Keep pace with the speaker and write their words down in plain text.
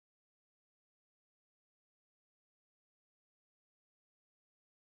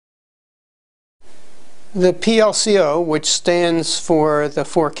The Plco, which stands for the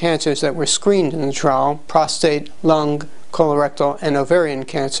 4 cancers that were screened in the trial, prostate, lung, colorectal, and ovarian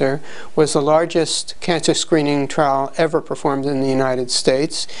cancer, was the largest cancer screening trial ever performed in the United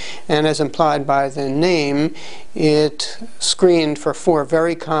States. And as implied by the name, it screened for 4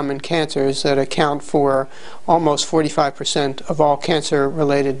 very common cancers that account for almost 45% of all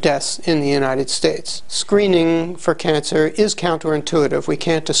cancer-related deaths in the United States. Screening for cancer is counterintuitive. We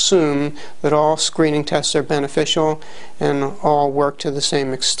can't assume that all screening tests are beneficial and all work to the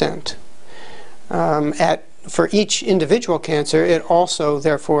same extent. For each individual cancer, it also,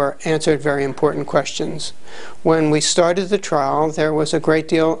 therefore, answered very important questions. When we started the trial, there was a great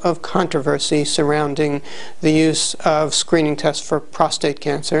deal of controversy surrounding the use of screening tests for prostate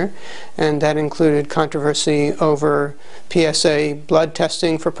cancer, and that included controversy over PSA blood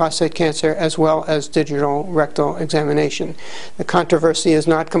testing for prostate cancer as well as digital rectal examination. The controversy is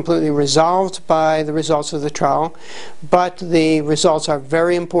not completely resolved by the results of the trial, but the results are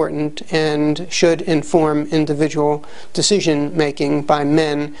very important and should inform individual decision-making by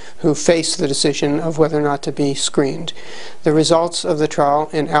men who face the decision of whether or not to be screened. The results of the trial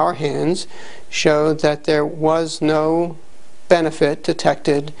in our hands showed that there was no benefit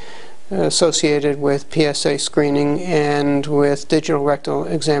detected associated with PSA screening and with digital rectal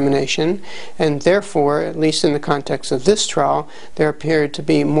examination, and therefore, at least in the context of this trial, there appeared to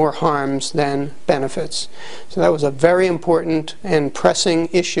be more harms than benefits. So that was a very important and pressing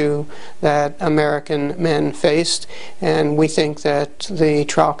issue that American men faced, and we think that the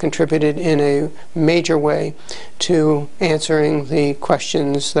trial contributed in a major way to answering the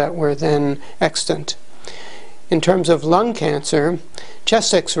questions that were then extant. In terms of lung cancer,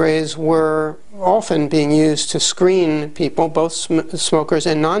 chest x-rays were often being used to screen people, both smokers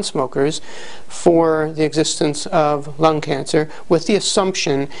and non-smokers, for the existence of lung cancer, with the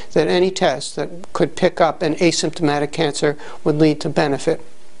assumption that any test that could pick up an asymptomatic cancer would lead to benefit.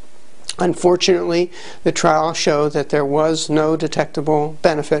 Unfortunately, the trial showed that there was no detectable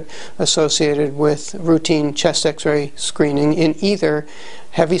benefit associated with routine chest x-ray screening in either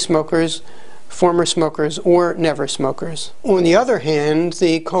heavy smokers, former smokers, or never smokers. On the other hand,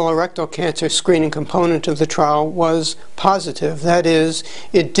 the colorectal cancer screening component of the trial was positive. That is,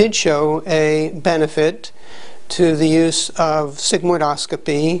 it did show a benefit to the use of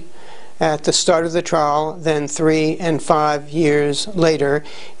sigmoidoscopy at the start of the trial, then 3 and 5 years later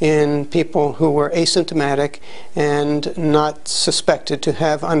in people who were asymptomatic and not suspected to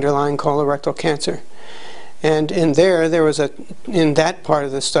have underlying colorectal cancer. And in that part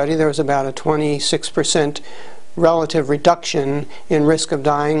of the study, there was about a 26% relative reduction in risk of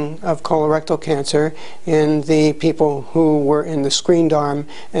dying of colorectal cancer in the people who were in the screened arm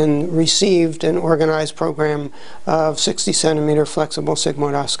and received an organized program of 60-centimeter flexible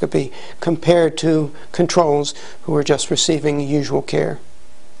sigmoidoscopy compared to controls who were just receiving usual care.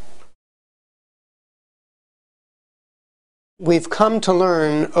 We've come to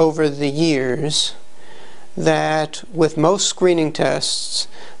learn over the years that with most screening tests,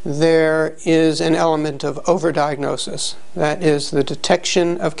 there is an element of overdiagnosis. That is, the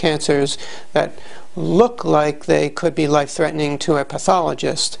detection of cancers that look like they could be life-threatening to a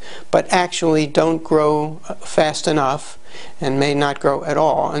pathologist, but actually don't grow fast enough and may not grow at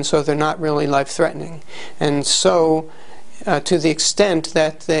all, and so they're not really life-threatening. And so, to the extent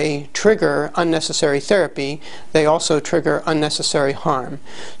that they trigger unnecessary therapy, they also trigger unnecessary harm.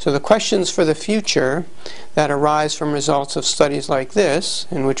 So the questions for the future that arise from results of studies like this,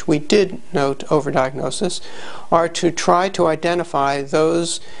 in which we did note overdiagnosis, are to try to identify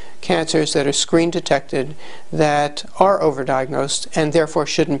those cancers that are screen detected that are overdiagnosed and therefore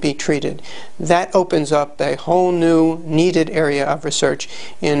shouldn't be treated. That opens up a whole new needed area of research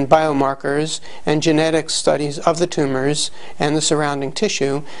in biomarkers and genetic studies of the tumors and the surrounding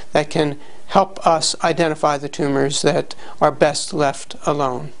tissue that can help us identify the tumors that are best left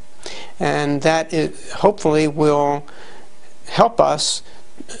alone. And that hopefully will help us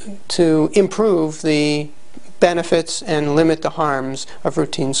to improve the benefits and limit the harms of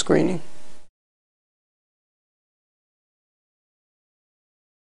routine screening.